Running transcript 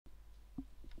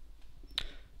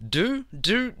Do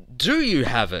you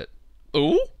have it?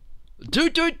 Ooh? Do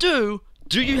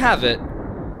you have it?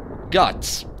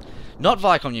 Guts. Not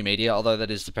Viacom New Media, although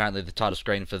that is apparently the title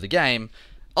screen for the game,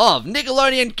 of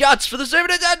Nickelodeon Guts for the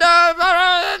Super Nintendo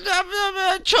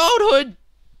childhood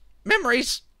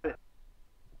memories.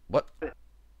 What?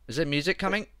 Is there music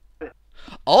coming?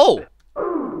 Oh!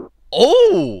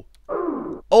 Oh!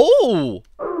 Oh!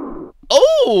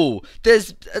 Oh!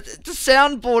 There's a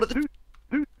soundboard at the...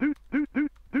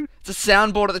 It's a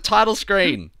soundboard at the title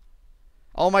screen.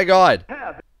 Oh my god.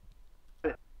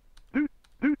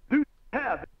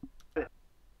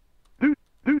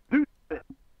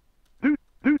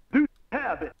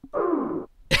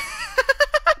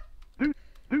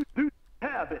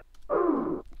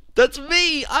 That's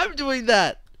me! I'm doing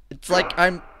that! It's like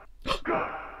I'm...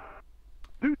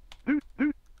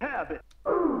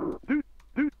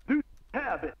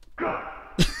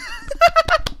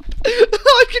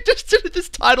 I could just do this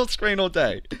title screen all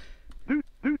day.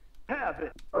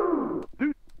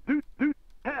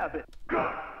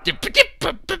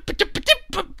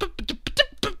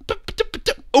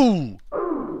 Ooh!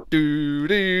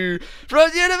 Doo-doo!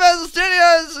 From Universal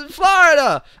Studios in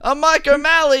Florida, I'm Mike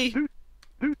O'Malley.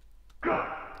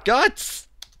 Guts?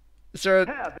 Is there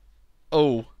a...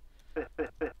 Oh.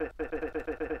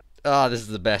 Oh, this is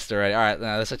the best already. Alright,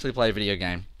 now let's actually play a video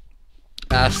game.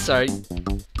 Yeah,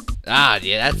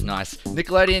 that's nice.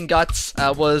 Nickelodeon Guts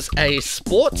was a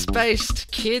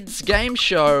sports-based kids game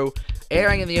show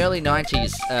airing in the early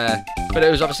 90s, but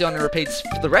it was obviously on the repeats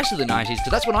for the rest of the 90s,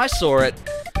 because that's when I saw it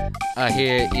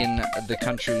here in the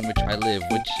country in which I live,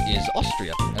 which is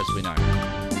Austria, as we know.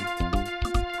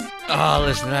 Oh,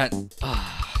 listen to that.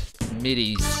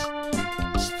 MIDIs.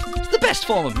 It's the best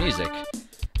form of music.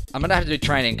 I'm gonna have to do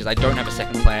training because I don't have a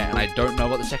second player and I don't know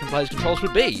what the second player's controls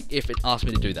would be if it asked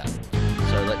me to do that.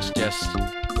 So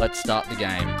let's start the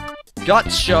game.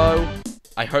 Guts show.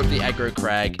 I hope the aggro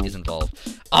crag is involved.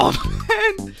 Oh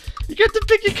man, you get to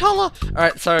pick your color. All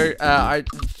right, so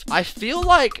I feel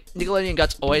like Nickelodeon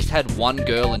Guts always had one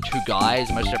girl and two guys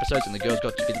in most episodes, and the girls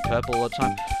got to be the purple all the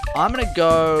time. I'm gonna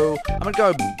go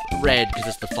red because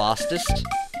it's the fastest,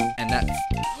 and that's...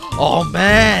 Oh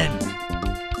man!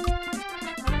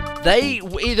 They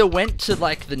either went to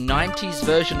like the 90s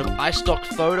version of iStock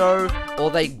Photo, or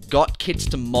they got kids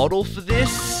to model for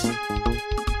this.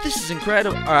 This is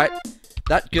incredible. Alright,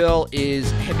 that girl is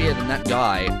heavier than that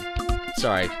guy.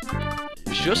 Sorry.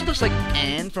 She also looks like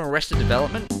Anne from Arrested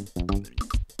Development.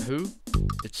 Who?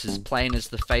 It's as plain as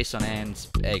the face on Anne's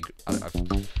egg.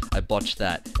 I botched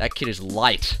that. That kid is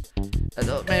light.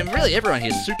 Man, really everyone here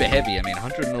is super heavy. I mean,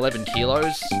 111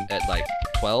 kilos at like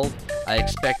 12. I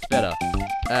expect better.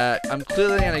 I'm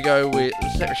clearly gonna go with...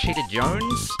 Was that Rashida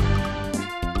Jones?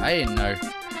 I didn't know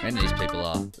who any of these people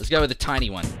are. Let's go with the tiny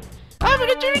one. I'm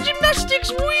gonna do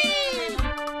gymnastics, wee!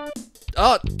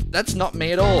 Oh, that's not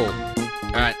me at all.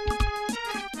 Alright.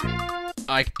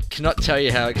 I cannot tell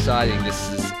you how exciting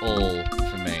this is all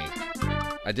for me.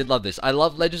 I did love this. I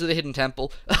love Legends of the Hidden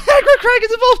Temple. Aggro Craig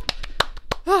is involved!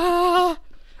 Ah.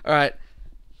 Alright.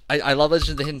 I love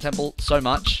Legends of the Hidden Temple so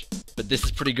much, but this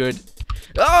is pretty good.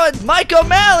 Oh, it's Mike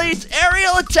O'Malley! It's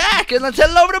aerial attack! And let's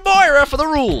head over to Moira for the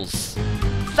rules.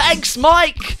 Thanks,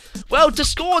 Mike! Well, to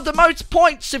score the most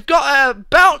points, you've got to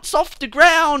bounce off the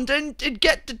ground and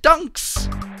get the dunks.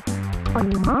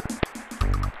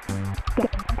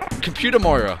 Computer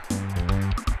Moira.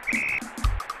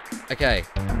 Okay.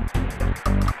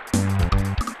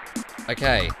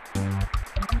 Okay.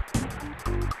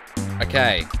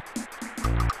 Okay.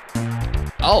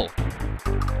 Oh.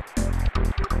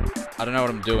 I don't know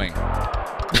what I'm doing.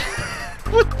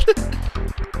 What the?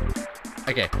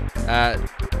 Okay.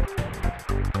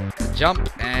 Jump,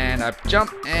 and I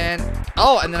jump, and...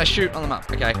 Oh, and then I shoot on them up.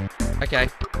 Okay. Okay.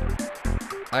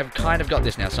 I've kind of got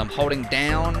this now, so I'm holding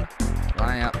down,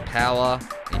 line up, power,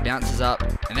 he bounces up,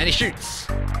 and then he shoots.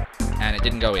 And it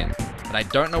didn't go in. But I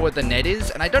don't know what the net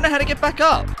is, and I don't know how to get back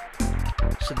up.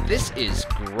 So this is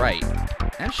great.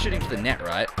 I'm shooting for the net,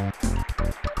 right? I'm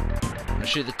gonna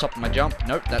shoot at the top of my jump.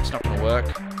 Nope, that's not gonna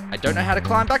work. I don't know how to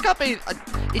climb back up.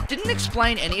 It didn't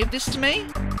explain any of this to me.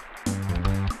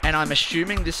 And I'm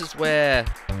assuming this is where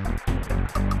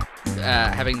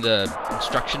having the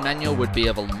instruction manual would be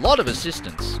of a lot of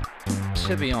assistance,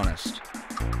 to be honest.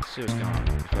 Let's see what's going on.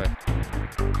 If I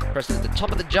press it at the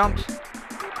top of the jump.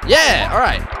 Yeah,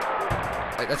 alright.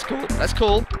 Like, that's cool. That's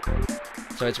cool.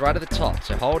 So it's right at the top.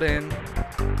 So hold in.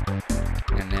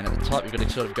 And then at the top, you've got to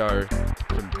sort of go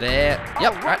from there.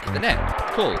 Yep, right, hit the net.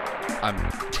 Cool.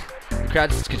 The crowd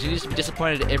continues to be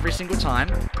disappointed every single time.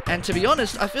 And to be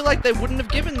honest, I feel like they wouldn't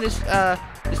have given this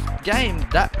this game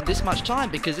this much time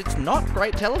because it's not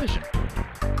great television.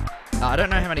 I don't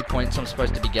know how many points I'm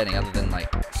supposed to be getting other than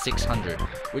like 600,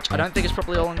 which I don't think is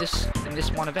probably all in this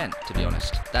one event, to be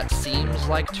honest. That seems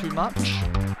like too much.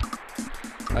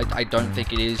 I don't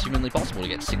think it is humanly possible to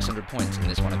get 600 points in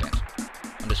this one event.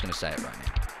 I'm just going to say it right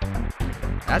now.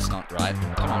 That's not right.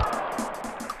 Come on.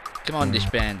 Come on,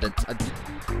 dshban.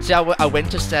 See, I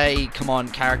went to say, come on,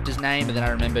 character's name, but then I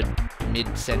remembered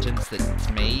mid-sentence that it's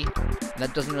me.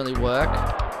 That doesn't really work.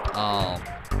 Oh.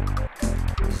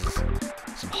 This is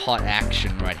some hot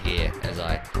action right here as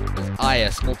I,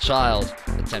 a small child,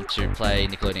 attempt to play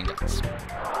Nickelodeon Guts.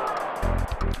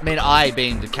 I mean, I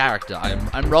being the character,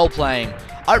 I'm role-playing.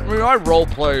 I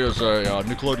role-play as a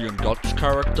Nickelodeon Guts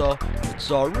character. It's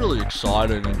really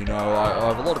exciting, and you know, I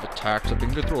have a lot of attacks. I've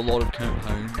been going through a lot of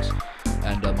campaigns,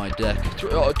 and my deck,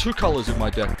 2 colors in my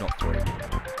deck, not 3.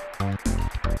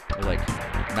 Like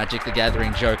Magic the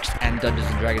Gathering jokes and Dungeons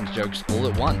and Dragons jokes all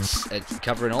at once. It's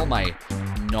covering all my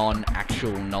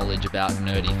non-actual knowledge about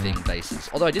nerdy thing bases.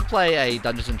 Although I did play a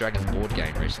Dungeons and Dragons board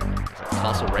game recently. It's like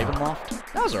Castle Ravenloft.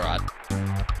 That was alright.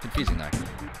 Confusing though.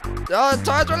 Oh,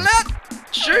 tires are lit!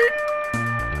 Shoot!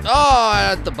 Oh, I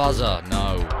had the buzzer.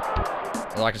 No.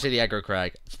 Although I can see the aggro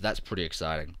crag, so that's pretty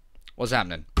exciting. What's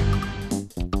happening? Oh,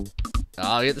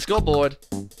 I get the scoreboard.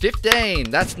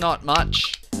 15. That's not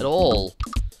much at all.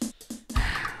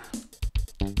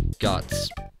 Guts.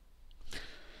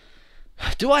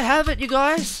 Do I have it, you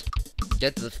guys?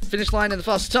 Get to the finish line in the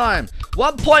fastest time.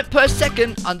 1 point per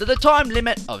second under the time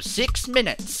limit of 6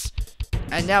 minutes.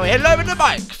 And now we head over to the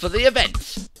mic for the event.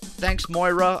 Thanks,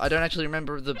 Moira. I don't actually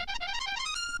remember the...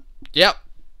 Yep.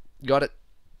 Got it.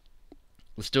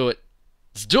 Let's do it.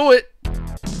 Let's do it!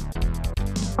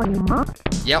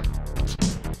 Yep.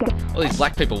 All these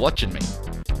black people watching me.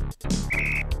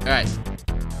 Alright.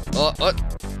 Oh.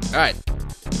 Alright.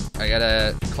 I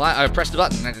gotta climb. I press the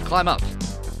button. I can climb up.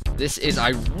 This is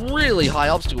a really high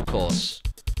obstacle course.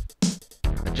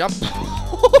 I jump.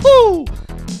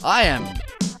 I am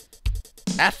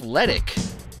athletic.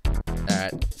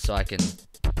 Alright, so I can.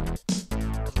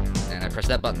 And I press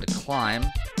that button to climb.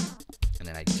 And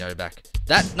then I go back.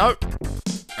 No!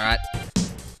 Alright.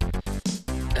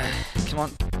 Come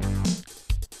on.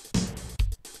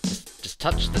 Just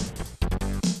touch the...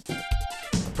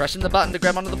 I'm pressing the button to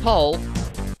grab onto the pole.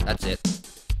 That's it.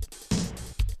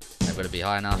 I've got to be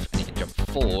high enough, and you can jump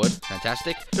forward.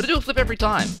 Fantastic. Gotta do a flip every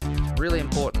time. It's really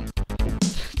important.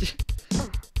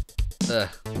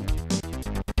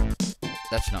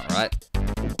 That's not right.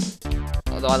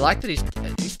 Although I like that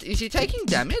is he taking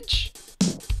damage?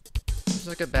 It's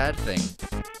like a bad thing.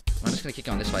 I'm just gonna keep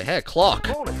going this way. Hey, a clock!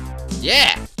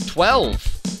 Yeah!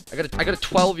 12! I got a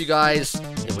 12, you guys.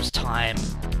 It was time.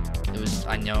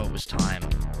 I know it was time.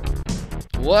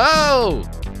 Whoa!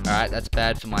 Alright, that's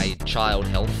bad for my child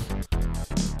health.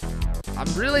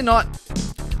 I'm really not...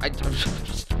 I'm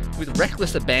just with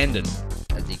reckless abandon.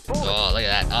 Oh, look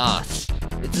at that ass.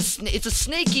 It's a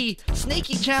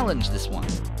sneaky challenge, this one.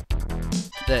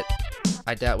 That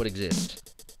I doubt would exist.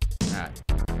 Alright.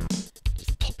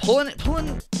 Just pulling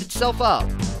itself up.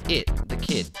 The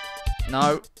kid.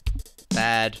 No.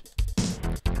 Bad.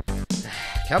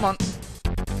 Come on.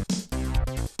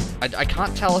 I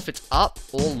can't tell if it's up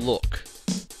or look.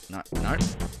 No.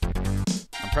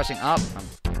 I'm pressing up.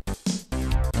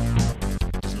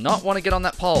 Does not want to get on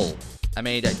that pole. I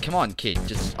mean, come on, kid.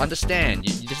 Just understand.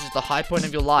 This is the high point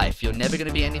of your life. You're never going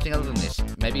to be anything other than this.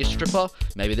 Maybe a stripper.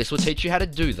 Maybe this will teach you how to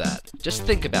do that. Just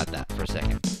think about that for a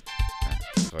second.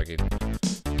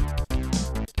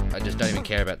 I just don't even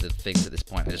care about the things at this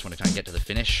point. I just want to kind of get to the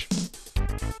finish.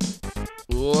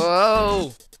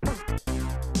 Whoa!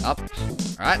 Up.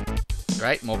 Alright.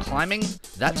 Great. More climbing.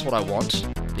 That's what I want.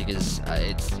 Because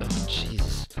it's... Oh,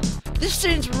 Jesus. This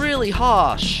seems really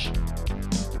harsh.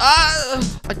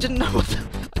 I didn't know what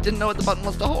the button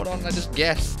was to hold on. I just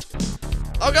guessed.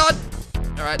 Oh, God!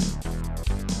 Alright.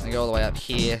 I go all the way up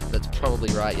here. That's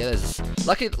probably right. Yeah, there's...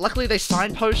 Luckily, they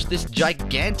signpost this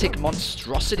gigantic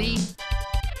monstrosity.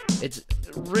 It's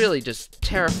really just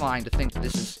terrifying to think that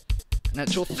this is an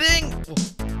actual thing.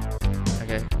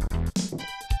 Okay.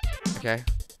 Okay.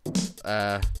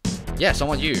 Yes, I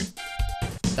want you.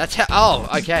 That's how... Oh,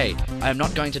 okay. I am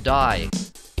not going to die.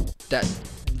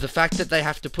 The fact that they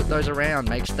have to put those around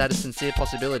makes that a sincere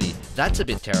possibility. That's a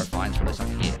bit terrifying. So there's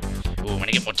something here. Ooh, I'm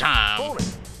gonna get more time.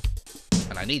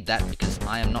 And I need that because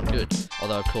I am not good.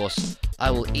 Although, of course,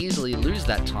 I will easily lose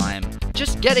that time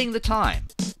just getting the time.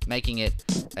 Making it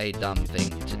a dumb thing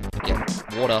to get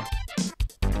water.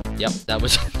 Yep, that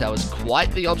was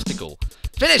quite the obstacle.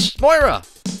 Finish, Moira!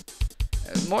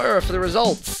 Moira for the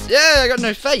results. Yeah, I got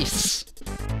no face.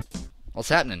 What's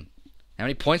happening? How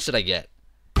many points did I get?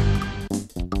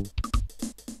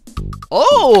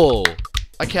 Oh!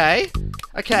 Okay.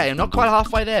 Okay, I'm not quite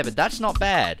halfway there, but that's not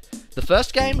bad. The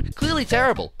first game, clearly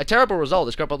terrible. A terrible result.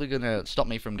 This guy probably going to stop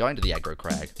me from going to the aggro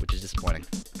crag, which is disappointing.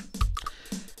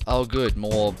 Oh, good.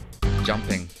 More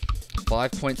jumping.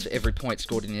 5 points for every point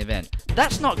scored in the event.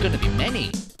 That's not going to be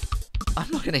many. I'm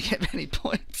not going to get many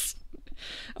points.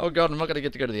 Oh, God. I'm not going to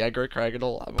get to go to the aggro crag at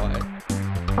all, am I?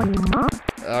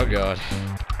 Oh, God.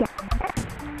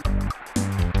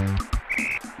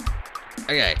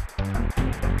 Okay.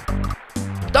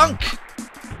 Dunk!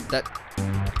 That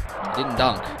didn't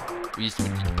dunk. We used to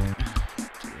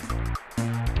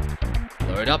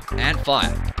load up and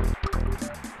fire.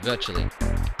 Virtually.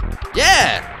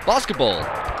 Yeah! Basketball!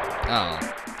 Oh.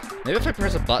 Maybe if I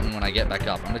press a button when I get back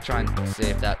up, I'm gonna try and see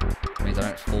if that means I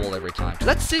don't fall every time.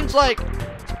 That seems like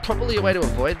it's probably a way to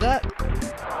avoid that.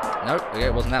 Nope, okay,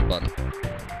 it wasn't that button.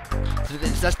 So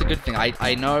that's the good thing.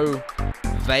 I know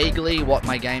vaguely what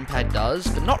my gamepad does,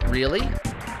 but not really.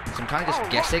 So I'm kind of just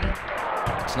guessing.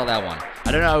 It's not that one.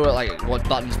 I don't know like what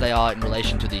buttons they are in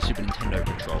relation to the Super Nintendo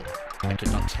controller. I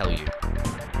could not tell you.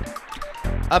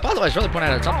 By the way, I should really point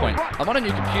out at some point, I'm on a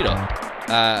new computer.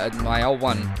 My old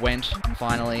one went,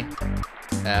 finally.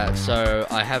 So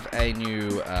I have a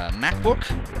new MacBook,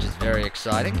 which is very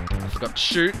exciting. I forgot to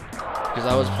shoot, because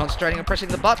I was concentrating on pressing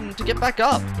the button to get back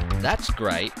up. That's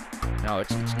great. No,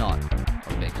 it's not.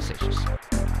 I'm being facetious.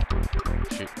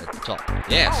 Shoot at the top.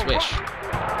 Yeah, swish.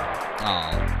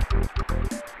 Oh.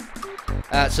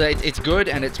 So it's good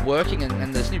and it's working,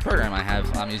 and this new program I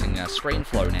have, I'm using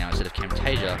ScreenFlow now instead of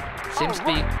Camtasia, seems to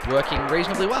be working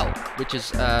reasonably well, which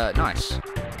is nice.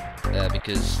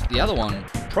 Because the other one,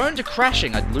 prone to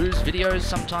crashing, I'd lose videos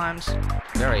sometimes.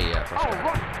 Very frustrating.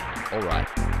 Alright.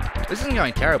 This isn't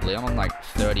going terribly, I'm on like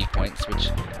 30 points, which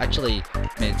actually,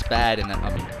 I mean, it's bad in that,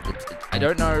 I mean, I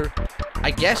don't know.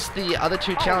 I guess the other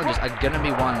two challenges are going to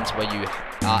be ones where you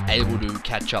are able to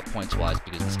catch up points-wise,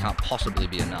 because this can't possibly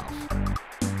be enough.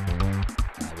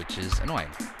 Which is annoying.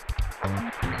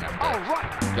 I'm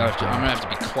gonna have to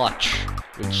be clutch,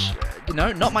 which, you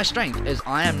know, not my strength, as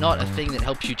I am not a thing that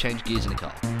helps you change gears in a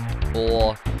car.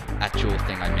 Or actual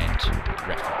thing I meant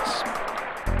reference.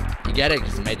 You get it,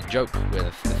 because I made a joke where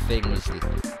the thing was the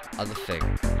other thing.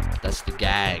 That's the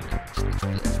gag. It's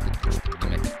the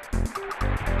gimmick.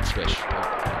 Swish.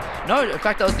 No, in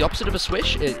fact, that was the opposite of a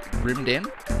swish. It rimmed in.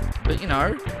 But, you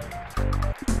know,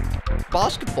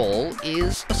 basketball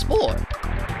is a sport.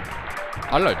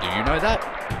 I don't know, do you know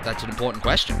that? That's an important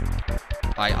question.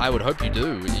 I would hope you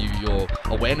do. Your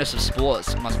awareness of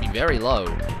sports must be very low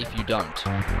if you don't.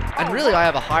 And really, I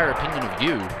have a higher opinion of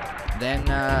you than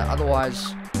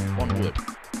otherwise one would.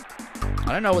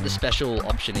 I don't know what the special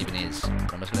option even is,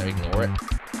 but I'm just going to ignore it,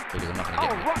 because I'm not going to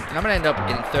get it. And I'm going to end up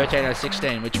getting 13 out of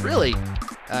 16, which really,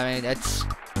 I mean, it's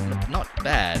not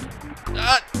bad.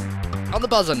 On the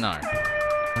buzzer, no.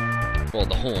 Or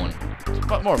the horn.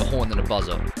 It's more of a horn than a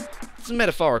buzzer. It's a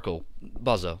metaphorical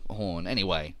buzzer, horn,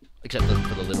 anyway. Except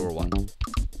for the literal one.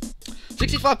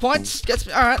 65 points gets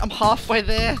me. Alright, I'm halfway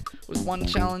there with one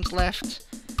challenge left.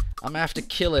 I'm gonna have to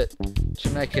kill it to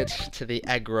make it to the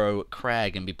aggro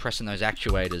crag and be pressing those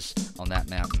actuators on that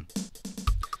mountain.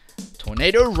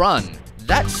 Tornado Run.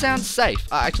 That sounds safe.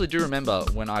 I actually do remember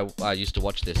when I used to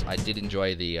watch this, I did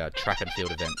enjoy the track and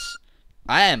field events.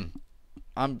 I'm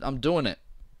doing it.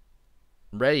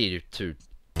 I'm ready to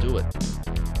do it.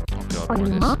 Oh god,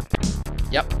 more of this.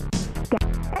 Yep.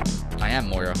 I am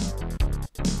Moira.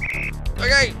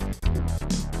 Okay!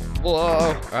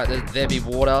 Whoa! Alright, there be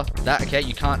water. That, okay,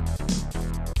 you can't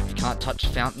touch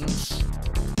fountains.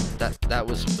 That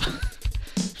was...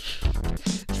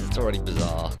 It's already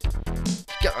bizarre.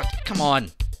 Come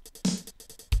on!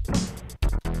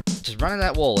 Just running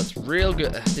that wall, it's real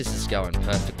good. This is going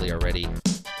perfectly already.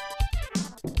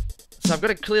 So I've got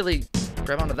to clearly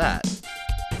grab onto that.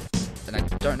 And I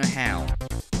don't know how.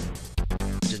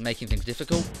 Which is making things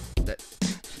difficult.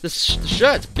 The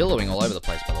shirt's billowing all over the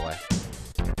place, by the way.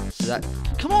 So that...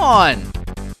 Come on!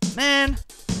 Man!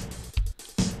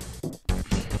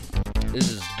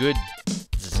 This is good.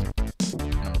 This is...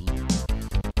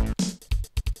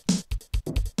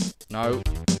 No.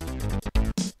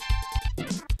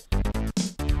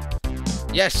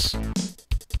 Yes!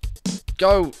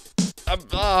 Go!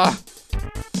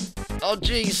 Oh,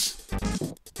 jeez!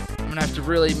 I'm gonna have to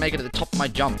really make it at the top of my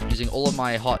jump using all of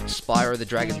my hot Spyro the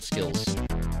Dragon skills.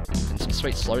 And some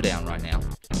sweet slowdown right now.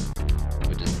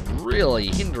 Which is really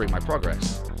hindering my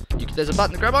progress. There's a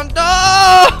button to grab on. No!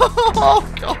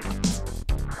 Oh, God!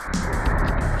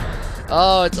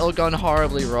 Oh, it's all gone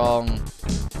horribly wrong.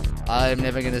 I'm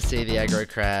never gonna see the aggro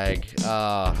crag.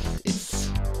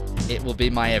 It will be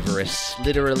my Everest,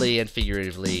 literally and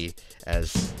figuratively,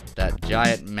 as that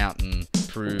giant mountain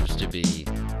proves to be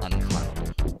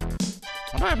unclimbable.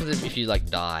 What happens if you, like,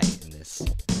 die in this?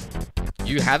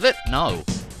 You have it? No.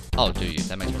 Oh, do you?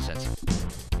 That makes more sense.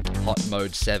 Hot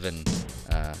mode 7,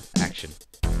 action.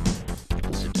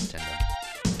 Super Nintendo.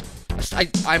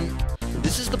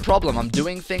 This is the problem. I'm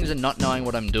doing things and not knowing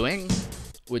what I'm doing,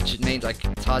 which means, like,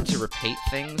 it's hard to repeat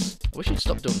things. I wish you'd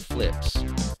stop doing flips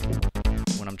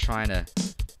when I'm trying to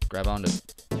grab onto...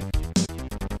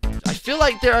 I feel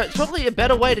like there's probably a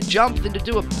better way to jump than to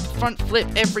do a front flip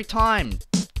every time.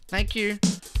 Thank you.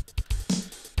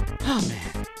 Oh,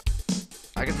 man.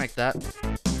 I can make that.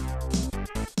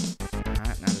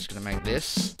 Alright, now I'm just gonna make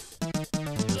this.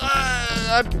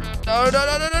 No.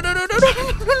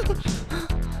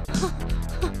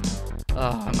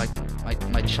 Oh,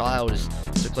 my child is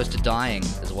so close to dying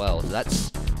as well. So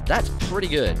that's pretty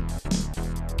good.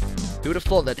 Who would have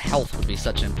thought that health would be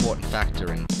such an important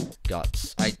factor in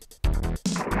Guts?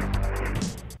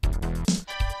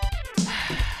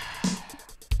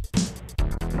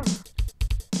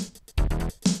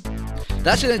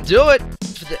 That's gonna do it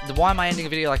for why am I ending a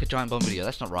video like a giant bomb video?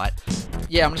 That's not right.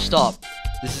 Yeah, I'm gonna stop.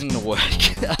 This isn't gonna work.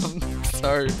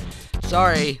 So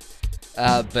sorry,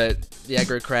 but the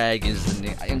aggro crag is an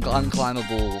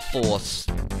unclimbable force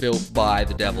built by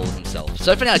the devil himself.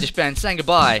 So for now, dshban saying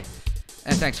goodbye,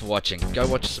 and thanks for watching. Go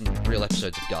watch some real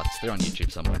episodes of Guts. They're on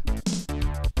YouTube somewhere.